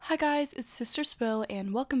Hi guys, it's Sister Spill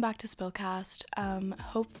and welcome back to Spillcast.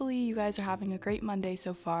 Hopefully you guys are having a great Monday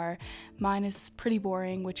so far. Mine is pretty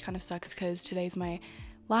boring, which kind of sucks because today's my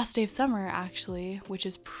last day of summer actually, which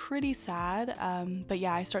is pretty sad. But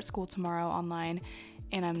yeah, I start school tomorrow online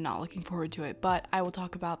and I'm not looking forward to it, but I will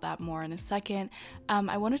talk about that more in a second.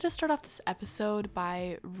 I wanted to start off this episode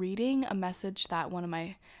by reading a message that one of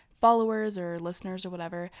my followers or listeners or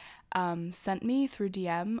whatever sent me through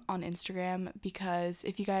DM on Instagram, because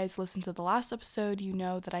if you guys listened to the last episode, you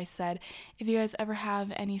know that I said if you guys ever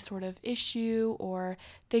have any sort of issue or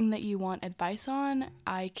thing that you want advice on,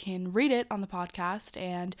 I can read it on the podcast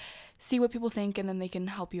and see what people think and then they can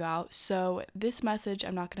help you out. So this message,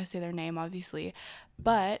 I'm not going to say their name obviously,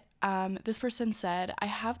 but this person said, I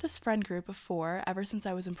have this friend group of 4 ever since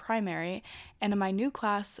I was in primary, and in my new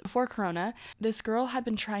class before Corona, this girl had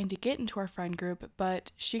been trying to get into our friend group,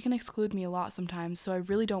 but she can exclude me a lot sometimes, so I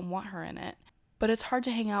really don't want her in it. But it's hard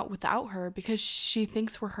to hang out without her because she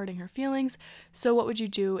thinks we're hurting her feelings, so what would you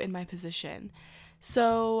do in my position?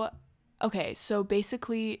 So, okay, so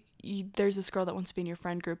basically, there's this girl that wants to be in your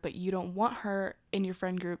friend group, but you don't want her in your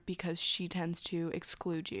friend group because she tends to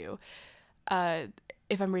exclude you. Uh,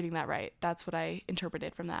 if I'm reading that right, that's what I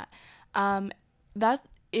interpreted from that. That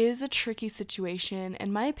is a tricky situation.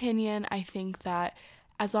 In my opinion, I think that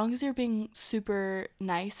as long as you're being super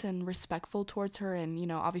nice and respectful towards her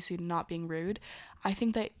and, obviously not being rude, I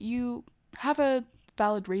think that you have a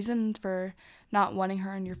valid reason for not wanting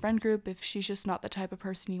her in your friend group if she's just not the type of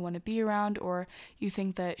person you want to be around, or you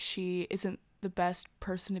think that she isn't the best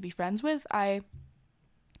person to be friends with.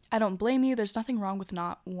 I don't blame you. There's nothing wrong with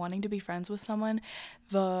not wanting to be friends with someone.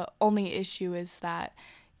 The only issue is that,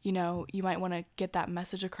 you might want to get that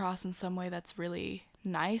message across in some way that's really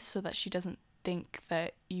nice so that she doesn't think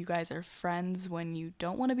that you guys are friends when you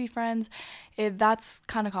don't want to be friends. That's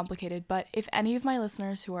kind of complicated, but if any of my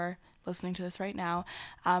listeners who are listening to this right now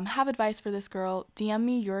have advice for this girl, DM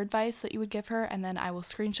me your advice that you would give her, and then I will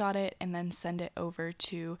screenshot it and then send it over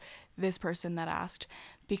to this person that asked,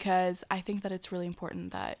 because I think that it's really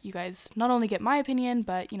important that you guys not only get my opinion,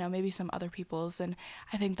 but, maybe some other people's, and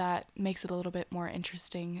I think that makes it a little bit more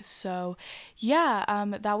interesting. So, yeah,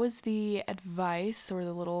 that was the advice or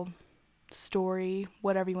the little story,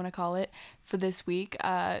 whatever you want to call it, for this week.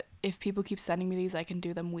 If people keep sending me these, I can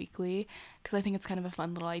do them weekly because I think it's kind of a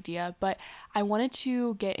fun little idea. But I wanted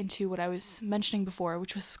to get into what I was mentioning before,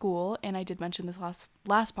 which was school, and I did mention this last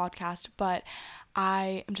podcast, but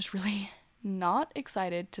I am just really not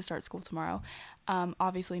excited to start school tomorrow.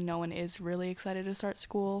 Obviously, no one is really excited to start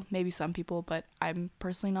school. Maybe some people, but I'm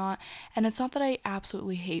personally not. And it's not that I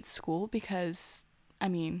absolutely hate school, because,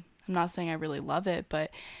 I'm not saying I really love it,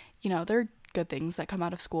 but, there are good things that come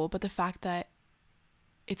out of school. But the fact that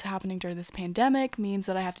it's happening during this pandemic means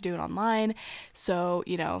that I have to do it online. So,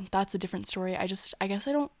 that's a different story. I guess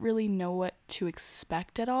I don't really know what to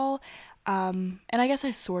expect at all. And I guess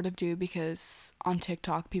I sort of do, because on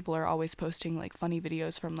TikTok, people are always posting like funny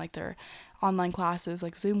videos from like their online classes,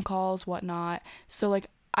 like Zoom calls, whatnot. So like,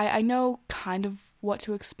 I know kind of what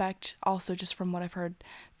to expect also just from what I've heard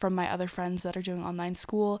from my other friends that are doing online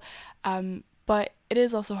school. But it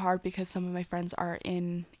is also hard because some of my friends are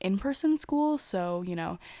in-person school, so,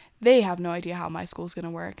 they have no idea how my school's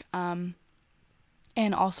gonna work.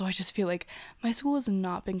 And also, I just feel like my school has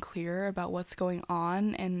not been clear about what's going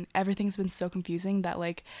on, and everything's been so confusing that,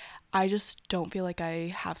 like, I just don't feel like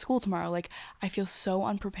I have school tomorrow. Like, I feel so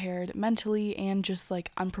unprepared mentally and just,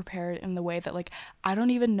 like, unprepared in the way that, like, I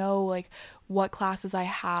don't even know, like, what classes I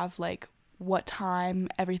have, like, what time,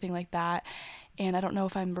 everything like that. And I don't know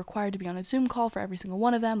if I'm required to be on a Zoom call for every single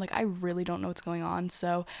one of them. Like, I really don't know what's going on.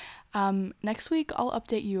 So next week I'll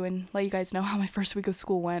update you and let you guys know how my first week of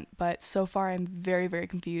school went. But so far I'm very, very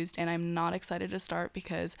confused, and I'm not excited to start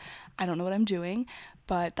because I don't know what I'm doing.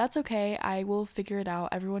 But that's okay. I will figure it out.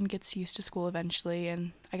 Everyone gets used to school eventually,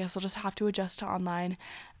 and I guess I'll just have to adjust to online.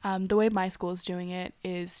 The way my school is doing it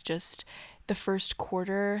is just the first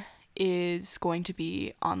quarter is going to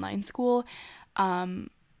be online school.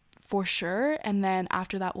 For sure. And then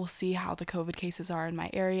after that, we'll see how the COVID cases are in my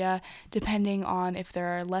area. Depending on if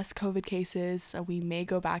there are less COVID cases, we may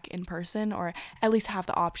go back in person, or at least have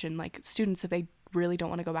the option. Like, students, if they really don't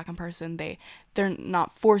want to go back in person, they're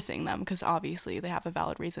not forcing them, because obviously they have a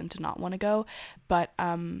valid reason to not want to go. But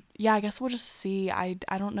yeah, I guess we'll just see. I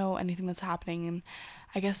don't know anything that's happening, and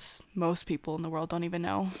I guess most people in the world don't even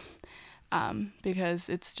know, because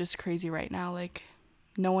it's just crazy right now. Like,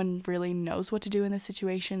 no one really knows what to do in this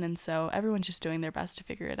situation, and so everyone's just doing their best to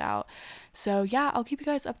figure it out. So yeah, I'll keep you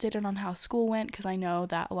guys updated on how school went, because I know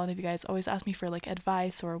that a lot of you guys always ask me for like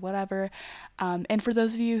advice or whatever. And for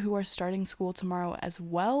those of you who are starting school tomorrow as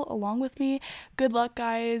well along with me, good luck,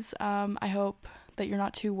 guys. I hope that you're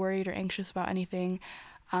not too worried or anxious about anything.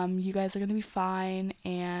 You guys are going to be fine,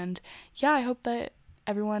 and yeah, I hope that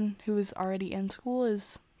everyone who is already in school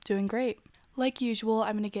is doing great. Like usual,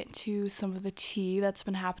 I'm going to get to some of the tea that's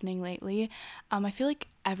been happening lately. I feel like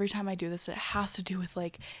every time I do this, it has to do with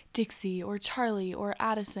like Dixie or Charlie or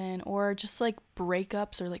Addison or just like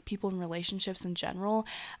breakups or like people in relationships in general.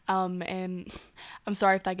 And I'm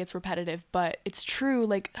sorry if that gets repetitive, but it's true.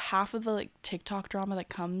 Like half of the like TikTok drama that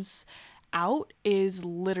comes out is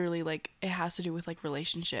literally like it has to do with like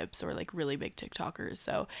relationships or like really big TikTokers.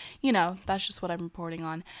 So, that's just what I'm reporting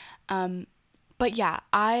on. But yeah,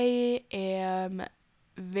 I am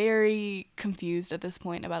very confused at this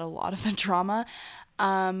point about a lot of the drama.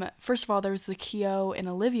 First of all, there was the Keo and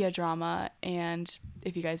Olivia drama, and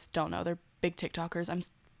if you guys don't know, they're big TikTokers. I'm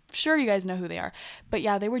sure you guys know who they are. But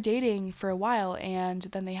yeah, they were dating for a while, and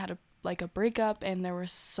then they had a breakup, and there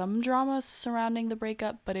was some drama surrounding the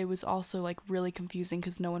breakup, but it was also like really confusing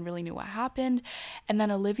because no one really knew what happened. And then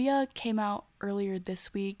Olivia came out earlier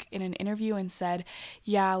this week in an interview and said,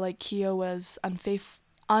 yeah, like Keo was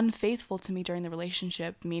unfaithful to me during the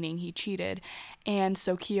relationship, meaning he cheated. And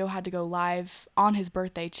so Keo had to go live on his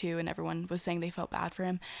birthday too, and everyone was saying they felt bad for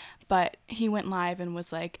him. But he went live and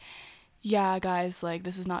was like, yeah, guys, like,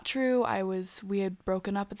 this is not true. We had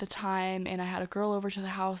broken up at the time, and I had a girl over to the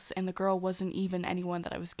house, and the girl wasn't even anyone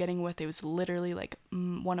that I was getting with. It was literally, like,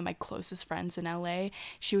 one of my closest friends in LA.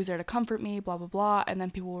 She was there to comfort me, blah, blah, blah. And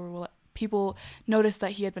then people noticed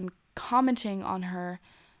that he had been commenting on her,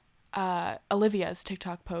 Olivia's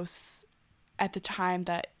TikTok posts at the time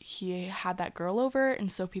that he had that girl over,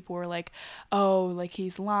 and so people were like, oh, like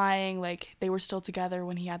he's lying, like they were still together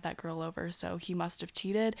when he had that girl over, so he must have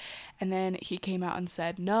cheated. And then he came out and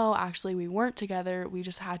said, no, actually we weren't together, we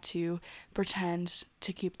just had to pretend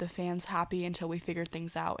to keep the fans happy until we figured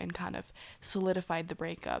things out, and kind of solidified the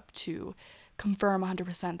breakup to confirm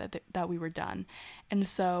 100% that we were done. And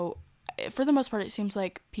so for the most part, it seems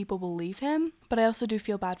like people believe him, but I also do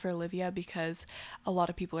feel bad for Olivia because a lot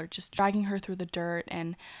of people are just dragging her through the dirt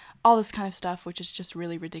and all this kind of stuff, which is just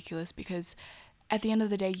really ridiculous because at the end of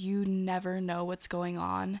the day, you never know what's going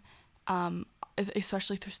on,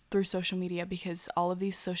 especially through social media, because all of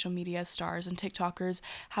these social media stars and TikTokers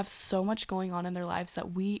have so much going on in their lives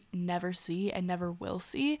that we never see and never will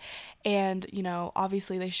see. And,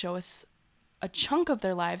 obviously they show us a chunk of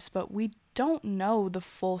their lives, but we don't know the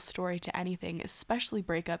full story to anything, especially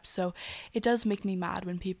breakups. So it does make me mad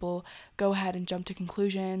when people go ahead and jump to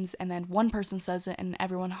conclusions, and then one person says it and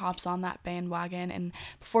everyone hops on that bandwagon, and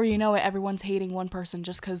before you know it, everyone's hating one person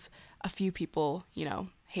just because a few people,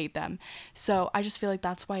 hate them. So I just feel like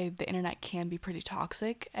that's why the internet can be pretty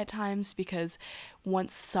toxic at times, because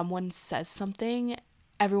once someone says something,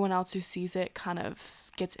 everyone else who sees it kind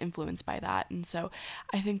of gets influenced by that. And so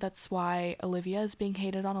I think that's why Olivia is being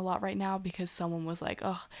hated on a lot right now, because someone was like,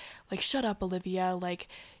 oh, like, shut up, Olivia, like,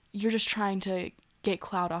 you're just trying to get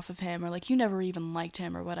clout off of him, or like, you never even liked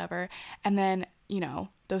him or whatever. And then,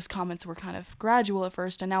 those comments were kind of gradual at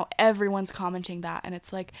first, and now everyone's commenting that, and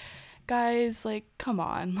it's like, guys, like, come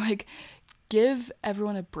on, like, give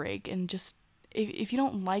everyone a break, and just if you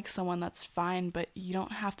don't like someone, that's fine, but you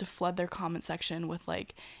don't have to flood their comment section with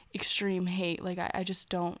like extreme hate. Like I just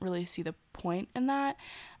don't really see the point in that,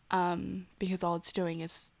 because all it's doing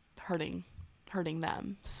is hurting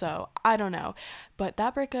them. So I don't know, but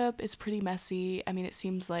that breakup is pretty messy. I mean, it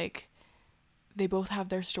seems like they both have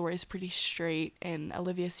their stories pretty straight, and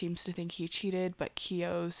Olivia seems to think he cheated, but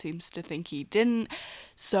Keo seems to think he didn't.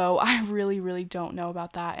 So I really, really don't know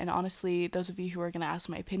about that. And honestly, those of you who are going to ask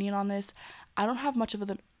my opinion on this, I don't have much of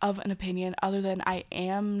an opinion, other than I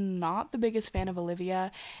am not the biggest fan of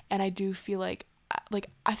Olivia, and I do feel like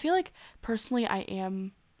I feel like personally I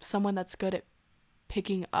am someone that's good at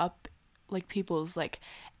picking up like people's like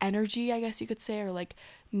energy, I guess you could say, or like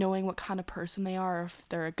knowing what kind of person they are, if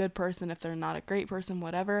they're a good person, if they're not a great person,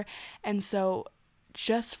 whatever. And so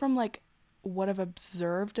just from like what I've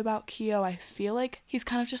observed about Keo, I feel like he's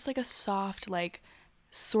kind of just like a soft, like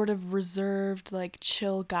sort of reserved, like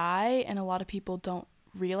chill guy, and a lot of people don't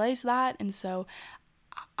realize that. And so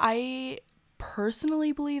I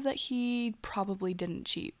personally believe that he probably didn't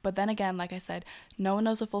cheat. But then again, like I said, no one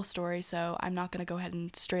knows the full story, so I'm not going to go ahead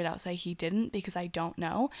and straight out say he didn't because I don't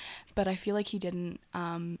know. But I feel like he didn't,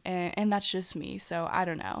 and that's just me, so I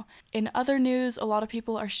don't know. In other news, a lot of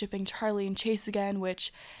people are shipping Charlie and Chase again,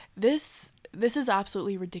 which this is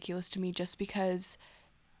absolutely ridiculous to me just because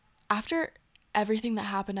after everything that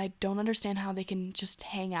happened, I don't understand how they can just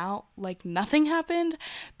hang out like nothing happened.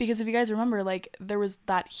 Because if you guys remember, like there was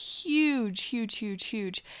that huge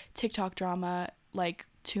TikTok drama like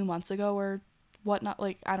 2 months ago or whatnot.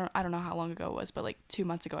 Like I don't know how long ago it was, but like 2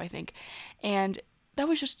 months ago I think. And that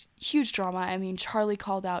was just huge drama. I mean, Charlie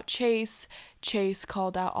called out Chase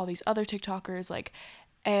called out all these other TikTokers, like,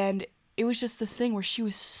 and it was just this thing where she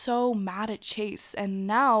was so mad at Chase, and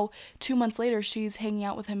now 2 months later she's hanging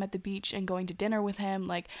out with him at the beach and going to dinner with him.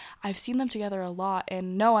 Like, I've seen them together a lot,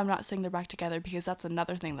 and no, I'm not saying they're back together because that's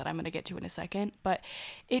another thing that I'm going to get to in a second, but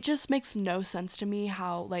it just makes no sense to me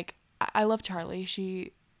how, like, I love Charlie.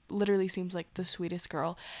 She literally seems like the sweetest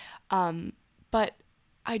girl, but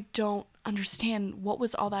I don't understand what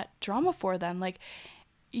was all that drama for then. Like,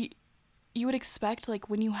 you would expect, like,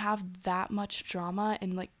 when you have that much drama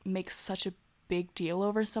and like make such a big deal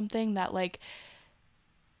over something that, like,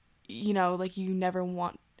 you know, like you never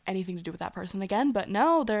want anything to do with that person again. But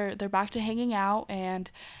no, they're back to hanging out, and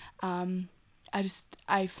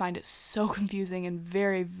I find it so confusing and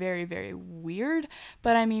very, very, very weird.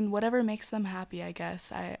 But I mean, whatever makes them happy, I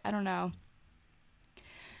guess. I don't know.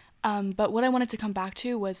 But what I wanted to come back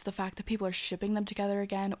to was the fact that people are shipping them together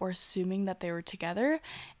again or assuming that they were together.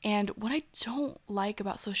 And what I don't like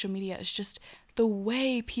about social media is just the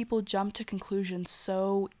way people jump to conclusions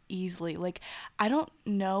so easily. Like, I don't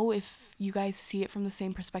know if you guys see it from the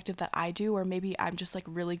same perspective that I do, or maybe I'm just like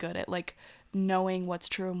really good at like knowing what's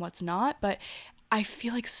true and what's not, but I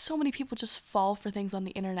feel like so many people just fall for things on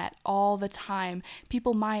the internet all the time.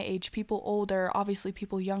 People my age, people older, obviously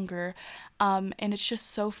people younger. And it's just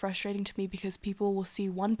so frustrating to me because people will see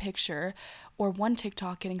one picture or one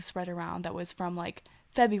TikTok getting spread around that was from like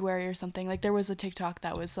February or something. Like there was a TikTok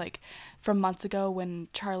that was like from months ago when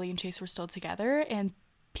Charlie and Chase were still together, and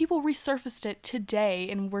people resurfaced it today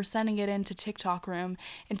and were sending it into TikTok Room,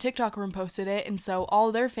 and TikTok Room posted it, and so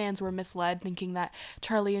all their fans were misled thinking that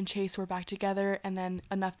Charlie and Chase were back together, and then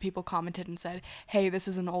enough people commented and said, hey, this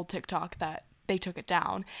is an old TikTok, that they took it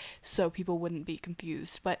down so people wouldn't be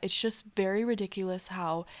confused. But it's just very ridiculous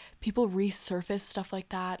how people resurface stuff like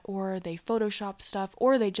that, or they Photoshop stuff,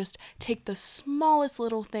 or they just take the smallest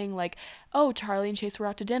little thing like, oh, Charlie and Chase were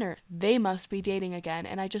out to dinner, they must be dating again.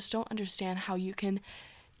 And I just don't understand how you can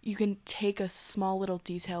take a small little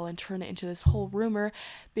detail and turn it into this whole rumor,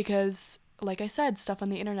 because like I said, stuff on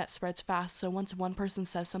the internet spreads fast. So once one person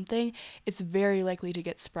says something, it's very likely to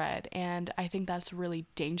get spread. And I think that's really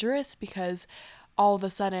dangerous because all of a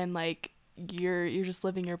sudden, like, you're just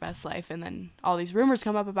living your best life, and then all these rumors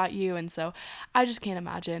come up about you. And so I just can't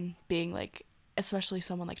imagine being like, especially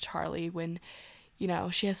someone like Charlie, when, you know,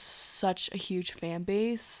 she has such a huge fan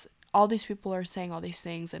base. All these people are saying all these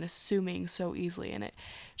things and assuming so easily, and it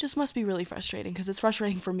just must be really frustrating because it's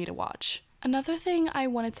frustrating for me to watch. Another thing I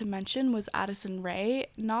wanted to mention was Addison Rae.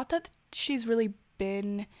 Not that she's really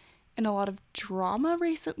been in a lot of drama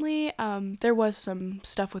recently. There was some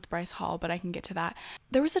stuff with Bryce Hall, but I can get to that.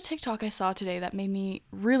 There was a TikTok I saw today that made me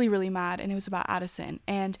really, really mad, and it was about Addison.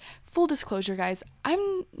 And full disclosure, guys,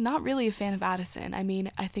 I'm not really a fan of Addison. I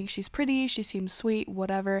mean, I think she's pretty, she seems sweet,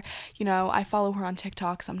 whatever. You know, I follow her on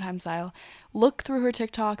TikTok. Sometimes I'll look through her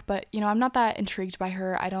TikTok, but, you know, I'm not that intrigued by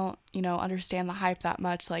her. I don't, you know, understand the hype that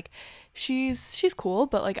much. Like, she's cool,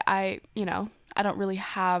 but, like, I don't really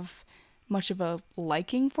have much of a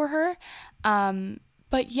liking for her.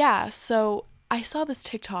 But yeah, so I saw this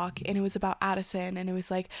TikTok and it was about Addison, and it was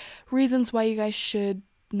like reasons why you guys should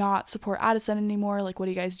not support Addison anymore. Like, what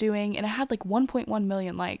are you guys doing? And it had like 1.1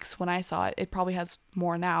 million likes when I saw it. It probably has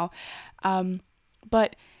more now.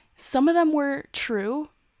 But some of them were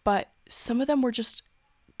true, but some of them were just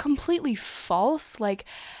completely false. Like,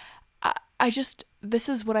 this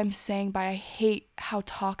is what I'm saying by I hate how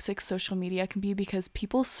toxic social media can be, because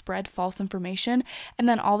people spread false information, and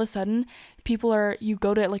then all of a sudden you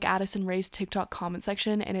go to like Addison Rae's TikTok comment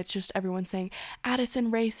section, and it's just everyone saying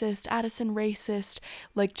Addison racist,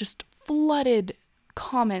 like just flooded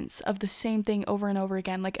comments of the same thing over and over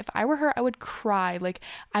again. Like, if I were her, I would cry. Like,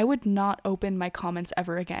 I would not open my comments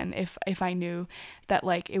ever again if I knew that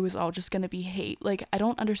like it was all just gonna be hate. Like, I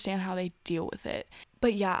don't understand how they deal with it.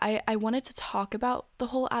 But yeah, I wanted to talk about the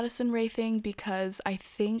whole Addison Rae thing because I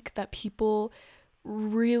think that people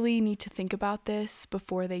really need to think about this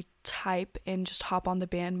before they type and just hop on the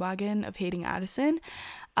bandwagon of hating Addison.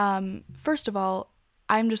 First of all,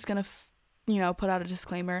 I'm just gonna, put out a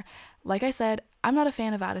disclaimer. Like I said, I'm not a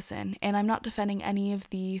fan of Addison, and I'm not defending any of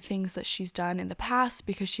the things that she's done in the past,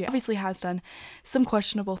 because she obviously has done some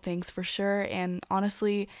questionable things for sure. And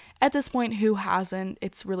honestly, at this point, who hasn't?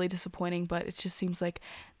 It's really disappointing, but it just seems like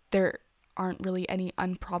there aren't really any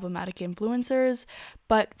unproblematic influencers.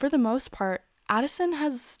 But for the most part, Addison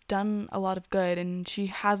has done a lot of good, and she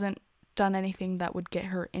hasn't done anything that would get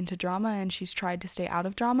her into drama, and she's tried to stay out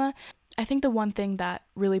of drama. I think the one thing that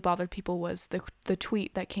really bothered people was the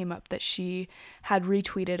tweet that came up that she had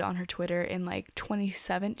retweeted on her Twitter in like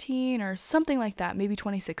 2017 or something like that, maybe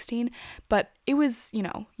 2016, but it was,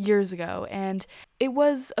 years ago. And it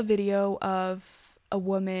was a video of a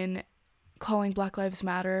woman calling Black Lives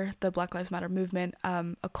Matter, the Black Lives Matter movement,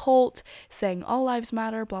 a cult, saying all lives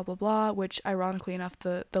matter, blah, blah, blah, which ironically enough,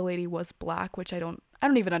 the lady was Black, which I don't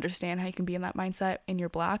even understand how you can be in that mindset and you're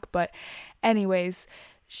Black. But anyways,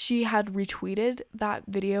 she had retweeted that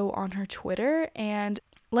video on her Twitter, and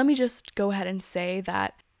let me just go ahead and say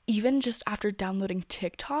that even just after downloading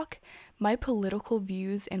TikTok, my political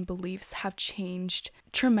views and beliefs have changed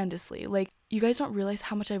tremendously. Like, you guys don't realize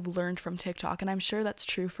how much I've learned from TikTok, and I'm sure that's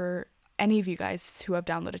true for any of you guys who have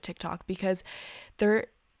downloaded TikTok, because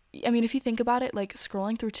if you think about it, like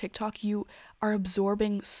scrolling through TikTok, you are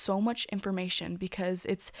absorbing so much information because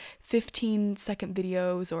it's 15-second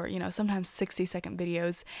videos or, sometimes 60-second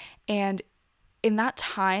videos. And in that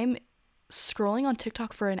time, scrolling on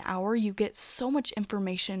TikTok for an hour, you get so much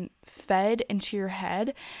information fed into your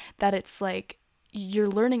head that it's like you're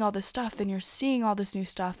learning all this stuff and you're seeing all this new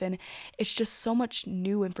stuff, and it's just so much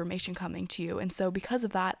new information coming to you. And so because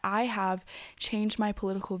of that, I have changed my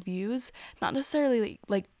political views, not necessarily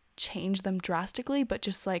like change them drastically, but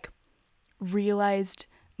just like realized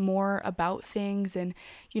more about things and,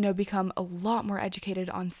 become a lot more educated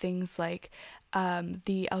on things like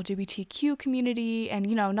the LGBTQ community. And,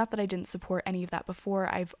 not that I didn't support any of that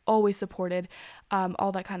before, I've always supported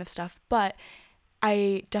all that kind of stuff, but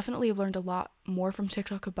I definitely have learned a lot more from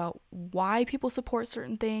TikTok about why people support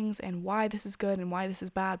certain things and why this is good and why this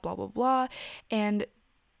is bad, blah, blah, blah. And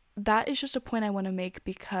that is just a point I want to make,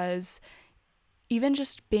 because even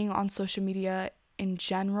just being on social media in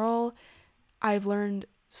general, I've learned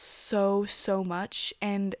so much,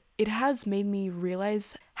 and it has made me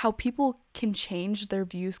realize how people can change their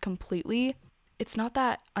views completely. It's not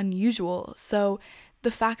that unusual. So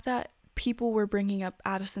the fact that people were bringing up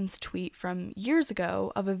Addison's tweet from years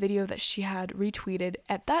ago of a video that she had retweeted,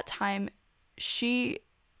 at that time, she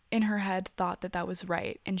in her head thought that was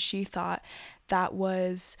right, and she thought that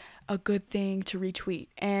was a good thing to retweet.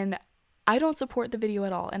 And I don't support the video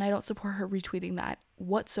at all, and I don't support her retweeting that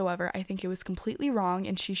whatsoever. I think it was completely wrong,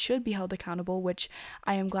 and she should be held accountable, which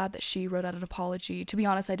I am glad that she wrote out an apology. To be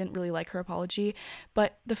honest, I didn't really like her apology,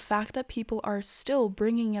 but the fact that people are still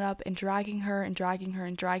bringing it up and dragging her and dragging her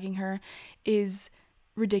and dragging her is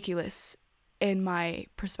ridiculous in my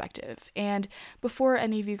perspective. And before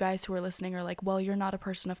any of you guys who are listening are like, well, you're not a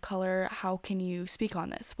person of color, how can you speak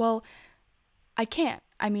on this? Well, I can't.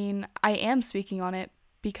 I am speaking on it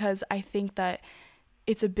because I think that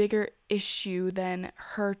it's a bigger issue than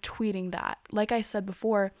her tweeting that. Like I said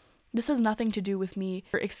before, this has nothing to do with me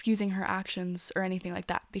or excusing her actions or anything like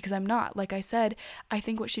that, because I'm not. Like I said, I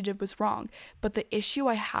think what she did was wrong. But the issue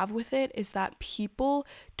I have with it is that people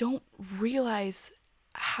don't realize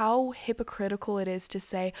how hypocritical it is to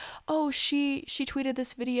say, oh, she tweeted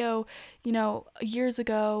this video, years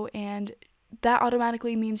ago, and that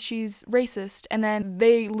automatically means she's racist. And then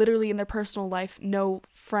they literally in their personal life know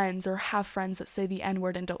friends or have friends that say the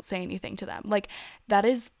N-word and don't say anything to them. Like, that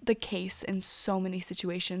is the case in so many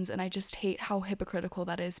situations, and I just hate how hypocritical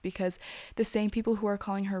that is, because the same people who are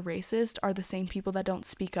calling her racist are the same people that don't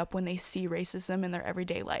speak up when they see racism in their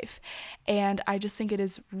everyday life. And I just think it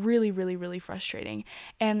is really, really, really frustrating.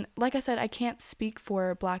 And like I said, I can't speak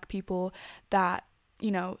for Black people that,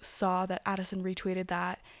 saw that Addison retweeted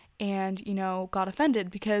that and, got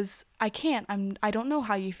offended, because I can't. I don't know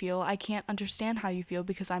how you feel. I can't understand how you feel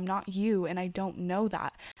because I'm not you, and I don't know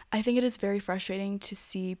that. I think it is very frustrating to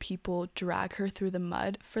see people drag her through the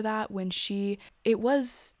mud for that when it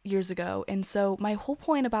was years ago. And so my whole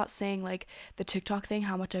point about saying like the TikTok thing,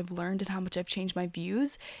 how much I've learned and how much I've changed my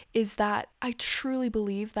views, is that I truly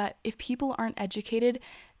believe that if people aren't educated,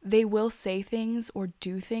 they will say things or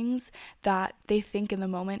do things that they think in the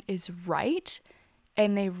moment is right,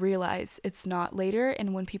 and they realize it's not later,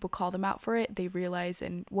 and when people call them out for it, they realize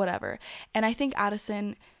and whatever. And I think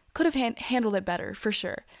Addison could have handled it better, for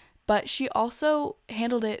sure, but she also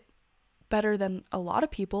handled it better than a lot of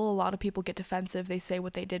people. A lot of people get defensive. They say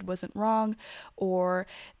what they did wasn't wrong, or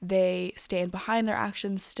they stand behind their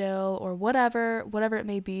actions still, or whatever it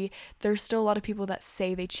may be. There's still a lot of people that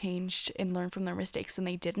say they changed and learned from their mistakes and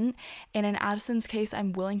they didn't. And in Addison's case,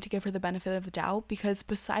 I'm willing to give her the benefit of the doubt, because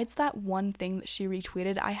besides that one thing that she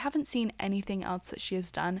retweeted, I haven't seen anything else that she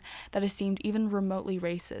has done that has seemed even remotely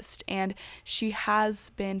racist. And she has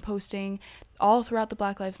been posting all throughout the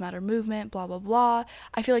Black Lives Matter movement, blah, blah, blah.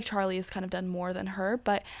 I feel like Charlie has kind of done more than her,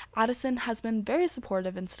 but Addison has been very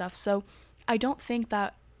supportive and stuff. So I don't think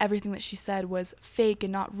that everything that she said was fake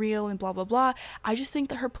and not real and blah, blah, blah. I just think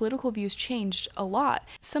that her political views changed a lot.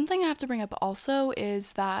 Something I have to bring up also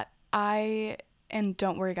is that and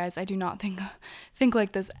don't worry guys, I do not think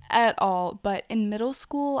like this at all, but in middle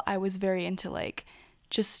school, I was very into like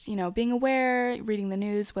just, being aware, reading the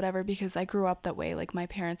news, whatever, because I grew up that way. Like, my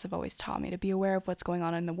parents have always taught me to be aware of what's going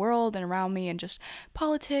on in the world and around me, and just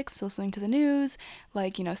politics, listening to the news,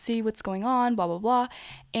 like, see what's going on, blah, blah, blah.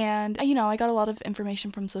 And, I got a lot of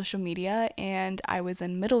information from social media, and I was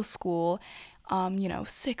in middle school,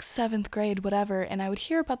 6th, 7th grade, whatever, and I would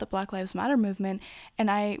hear about the Black Lives Matter movement,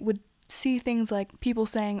 and I would see things like people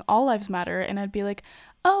saying all lives matter, and I'd be like,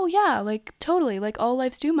 oh yeah, like totally, like all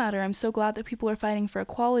lives do matter. I'm so glad that people are fighting for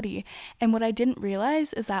equality. And what I didn't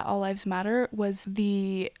realize is that all lives matter was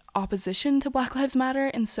the opposition to Black Lives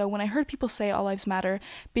Matter. And so when I heard people say all lives matter,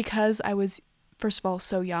 because I was, first of all,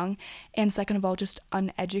 so young, and second of all, just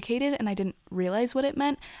uneducated, and I didn't realize what it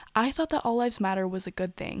meant, I thought that all lives matter was a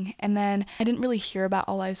good thing. And then I didn't really hear about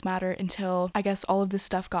all lives matter until I guess all of this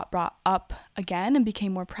stuff got brought up again and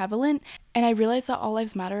became more prevalent. And I realized that all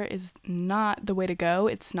lives matter is not the way to go.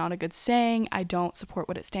 It's not a good saying. I don't support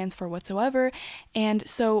what it stands for whatsoever. And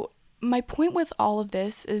so my point with all of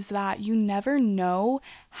this is that you never know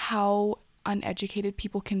how uneducated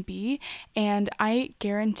people can be. And I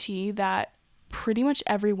guarantee that pretty much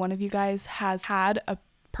every one of you guys has had a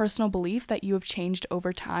personal belief that you have changed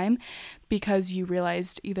over time because you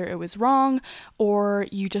realized either it was wrong or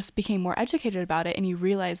you just became more educated about it and you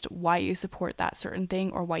realized why you support that certain thing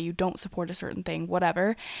or why you don't support a certain thing,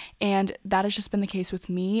 whatever. And that has just been the case with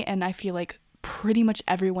me, and I feel like pretty much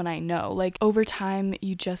everyone I know. Like, over time,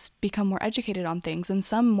 you just become more educated on things, and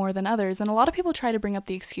some more than others. And a lot of people try to bring up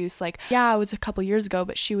the excuse, like, yeah, it was a couple years ago,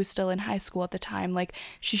 but she was still in high school at the time. Like,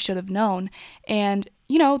 she should have known. And,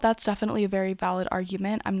 that's definitely a very valid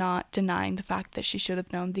argument. I'm not denying the fact that she should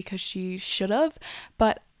have known, because she should have.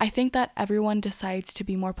 But I think that everyone decides to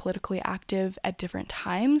be more politically active at different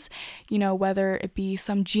times, whether it be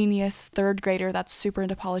some genius third grader that's super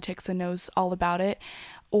into politics and knows all about it,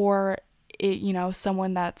 or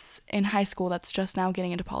someone that's in high school that's just now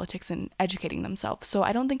getting into politics and educating themselves. So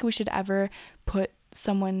I don't think we should ever put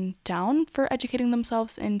someone down for educating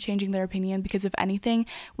themselves and changing their opinion, because if anything,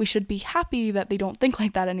 we should be happy that they don't think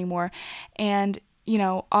like that anymore. And,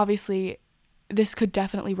 obviously this could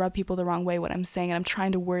definitely rub people the wrong way, what I'm saying, and I'm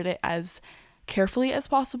trying to word it as carefully as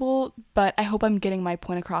possible, but I hope I'm getting my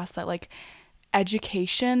point across that, like,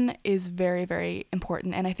 education is very, very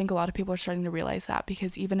important. And I think a lot of people are starting to realize that,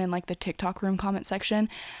 because even in like the TikTok room comment section,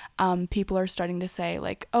 people are starting to say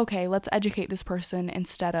like, okay, let's educate this person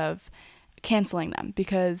instead of canceling them,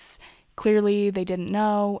 because clearly they didn't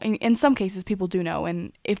know. In some cases, people do know.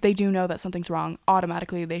 And if they do know that something's wrong,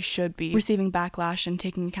 automatically they should be receiving backlash and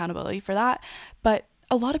taking accountability for that. But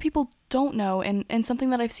a lot of people don't know, and something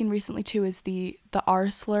that I've seen recently too is the R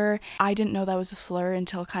slur. I didn't know that was a slur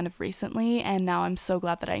until kind of recently, and now I'm so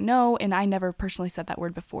glad that I know. And I never personally said that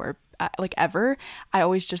word before, like ever. I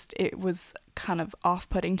always just, it was kind of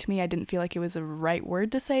off-putting to me. I didn't feel like it was a right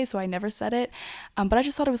word to say, so I never said it. But I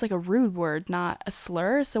just thought it was like a rude word, not a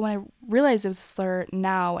slur. So when I realized it was a slur,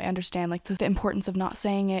 now I understand like the importance of not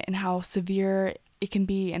saying it and how severe it can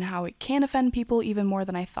be and how it can offend people even more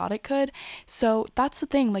than I thought it could. So that's the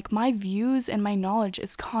thing, like, my views and my knowledge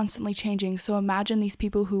is constantly changing. So imagine these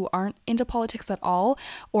people who aren't into politics at all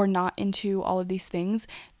or not into all of these things.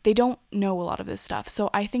 They don't know a lot of this stuff.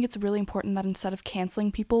 So I think it's really important that instead of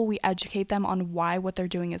canceling people, we educate them on why what they're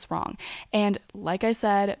doing is wrong. And like I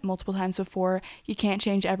said multiple times before, you can't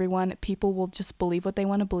change everyone. People will just believe what they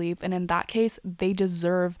want to believe. And in that case, they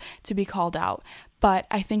deserve to be called out. But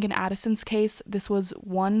I think in Addison's case, this was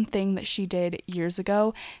one thing that she did years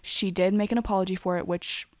ago. She did make an apology for it,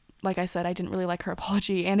 which, like I said, I didn't really like her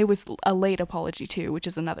apology. And it was a late apology too, which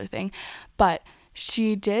is another thing. But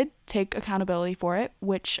she did take accountability for it,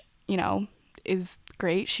 which, is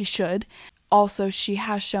great. She should. also, she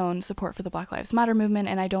has shown support for the Black Lives Matter movement,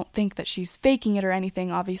 and I don't think that she's faking it or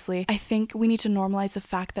anything, obviously. I think we need to normalize the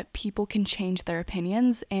fact that people can change their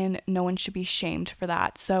opinions, and no one should be shamed for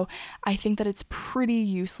that. So I think that it's pretty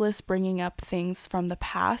useless bringing up things from the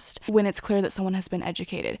past when it's clear that someone has been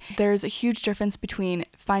educated. There's a huge difference between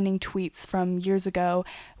finding tweets from years ago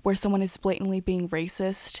where someone is blatantly being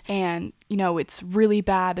racist and, you know, it's really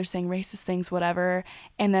bad, they're saying racist things, whatever,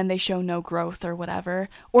 and then they show no growth or whatever,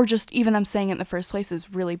 or just even them saying it in the first place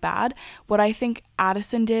is really bad. What I think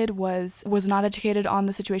Addison did was not educated on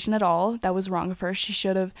the situation at all. That was wrong of her. She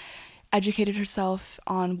should have educated herself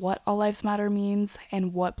on what All Lives Matter means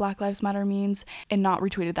and what Black Lives Matter means and not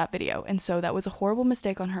retweeted that video. And so that was a horrible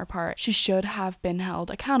mistake on her part. She should have been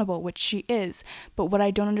held accountable, which she is. But what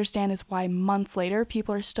I don't understand is why months later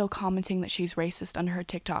people are still commenting that she's racist under her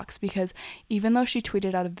TikToks, because even though she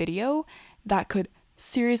tweeted out a video that could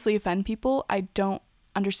seriously offend people, I don't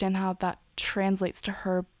understand how that translates to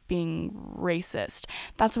her being racist.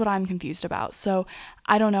 That's what I'm confused about. So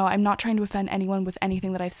I don't know. I'm not trying to offend anyone with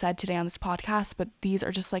anything that I've said today on this podcast, but these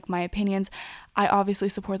are just like my opinions. I obviously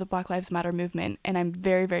support the Black Lives Matter movement, and I'm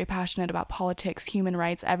very, very passionate about politics, human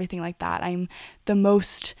rights, everything like that. I'm the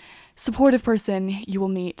most supportive person you will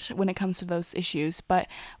meet when it comes to those issues. But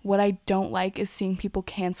what I don't like is seeing people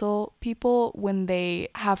cancel people when they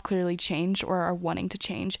have clearly changed or are wanting to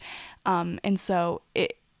change. And so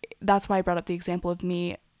that's why I brought up the example of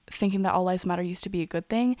me thinking that All Lives Matter used to be a good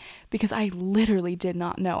thing, because I literally did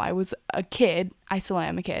not know. I was a kid. I still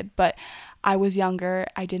am a kid, but I was younger.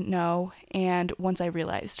 I didn't know. And once I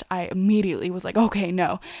realized, I immediately was like, okay,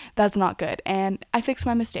 no, that's not good. And I fixed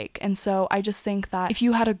my mistake. And so I just think that if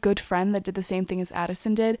you had a good friend that did the same thing as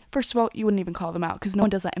Addison did, first of all, you wouldn't even call them out, because no one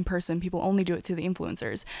does that in person. People only do it to the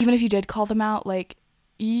influencers. Even if you did call them out, like,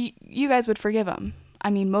 you guys would forgive them. I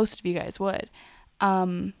mean, most of you guys would.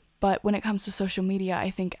 But when it comes to social media,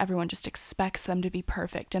 I think everyone just expects them to be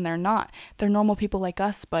perfect, and they're not. They're normal people like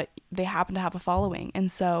us, but they happen to have a following.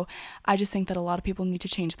 And so I just think that a lot of people need to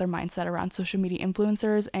change their mindset around social media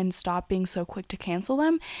influencers and stop being so quick to cancel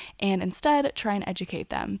them, and instead try and educate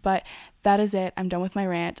them. But that is it. I'm done with my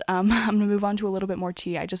rant. I'm going to move on to a little bit more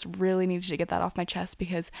tea. I just really needed to get that off my chest,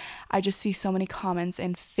 because I just see so many comments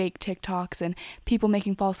and fake TikToks and people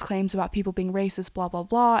making false claims about people being racist, blah, blah,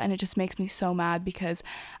 blah. And it just makes me so mad, because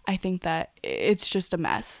I think that it's just a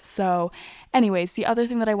mess. So anyways, the other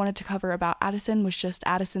thing that I wanted to cover about Addison was just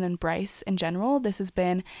Addison and Bryce in general. This has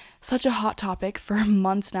been such a hot topic for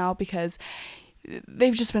months now, because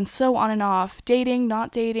they've just been so on and off, dating,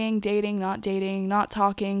 not dating, dating, not dating, not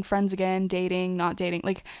talking, friends again, dating, not dating,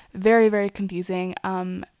 like very, very confusing.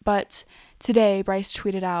 But today Bryce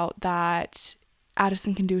tweeted out that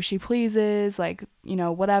Addison can do as she pleases, like, you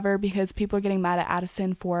know, whatever, because people are getting mad at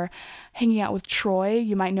Addison for hanging out with Troy.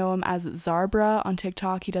 You might know him as Zarbra on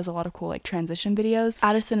TikTok. He does a lot of cool like transition videos.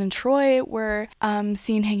 Addison and Troy were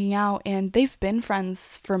seen hanging out, and they've been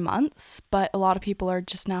friends for months, but a lot of people are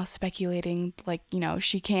just now speculating, like, you know,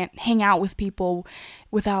 she can't hang out with people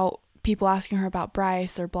without people asking her about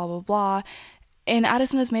Bryce or blah, blah, blah. And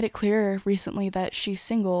Addison has made it clear recently that she's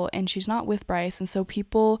single and she's not with Bryce, and so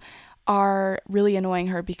people are really annoying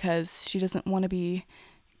her because she doesn't want to be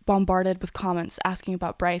bombarded with comments asking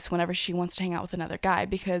about Bryce whenever she wants to hang out with another guy,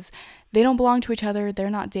 because they don't belong to each other. They're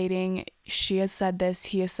not dating. She has said this,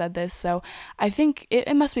 he has said this. So I think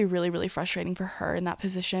it must be really, really frustrating for her in that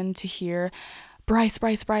position to hear Bryce,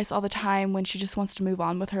 Bryce, Bryce all the time when she just wants to move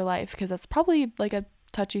on with her life, because that's probably like a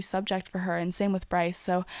touchy subject for her, and same with Bryce.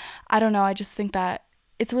 So I don't know. I just think that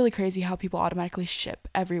it's really crazy how people automatically ship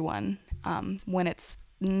everyone when it's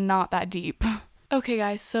not that deep. Okay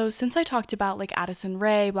guys, so since I talked about like Addison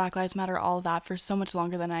Rae, Black Lives Matter, all of that for so much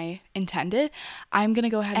longer than I intended, I'm gonna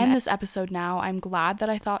go ahead and end this episode now. I'm glad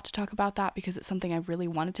that I thought to talk about that, because it's something I really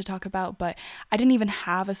wanted to talk about, but I didn't even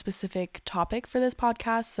have a specific topic for this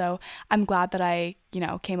podcast, so I'm glad that I, you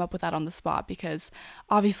know, came up with that on the spot, because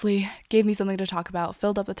obviously gave me something to talk about,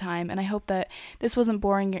 filled up the time, and I hope that this wasn't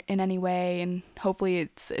boring in any way, and hopefully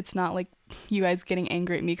it's not like you guys getting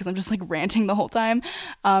angry at me because I'm just like ranting the whole time.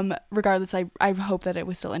 Regardless, I hope that it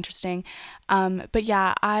was still interesting. But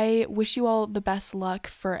yeah, I wish you all the best luck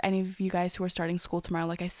for any of you guys who are starting school tomorrow,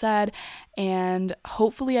 like I said, and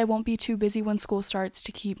hopefully I won't be too busy when school starts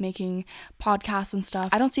to keep making podcasts and stuff.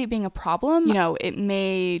 I don't see it being a problem. You know, it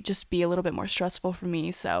may just be a little bit more stressful for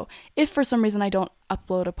me. So if for some reason I don't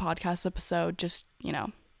upload a podcast episode, just, you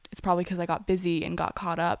know, it's probably because I got busy and got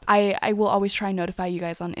caught up. I will always try and notify you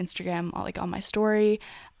guys on Instagram, like on my story,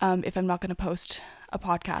 if I'm not going to post a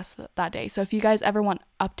podcast that day. So if you guys ever want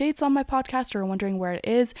updates on my podcast or are wondering where it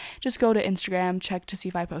is, just go to Instagram, check to see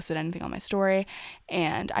if I posted anything on my story,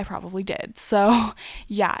 and I probably did. So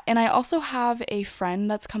yeah, and I also have a friend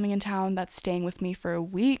that's coming in town that's staying with me for a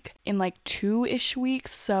week, in like 2-ish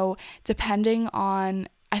weeks. So depending on,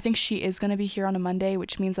 I think she is going to be here on a Monday,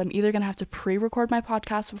 which means I'm either going to have to pre-record my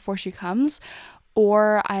podcast before she comes,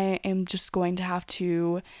 or I am just going to have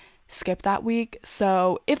to skip that week.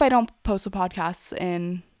 So if I don't post a podcast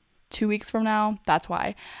in 2 weeks from now, that's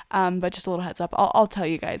why. But just a little heads up, I'll tell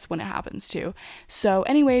you guys when it happens too. So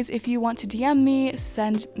anyways, if you want to DM me,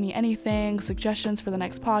 send me anything, suggestions for the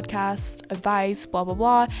next podcast, advice, blah blah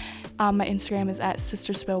blah, my Instagram is at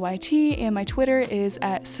sisterspillyt, and my Twitter is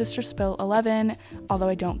at sisterspill11, although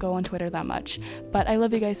I don't go on Twitter that much. But I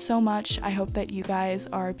love you guys so much. I hope that you guys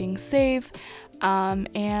are being safe,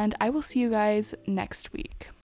 and I will see you guys next week.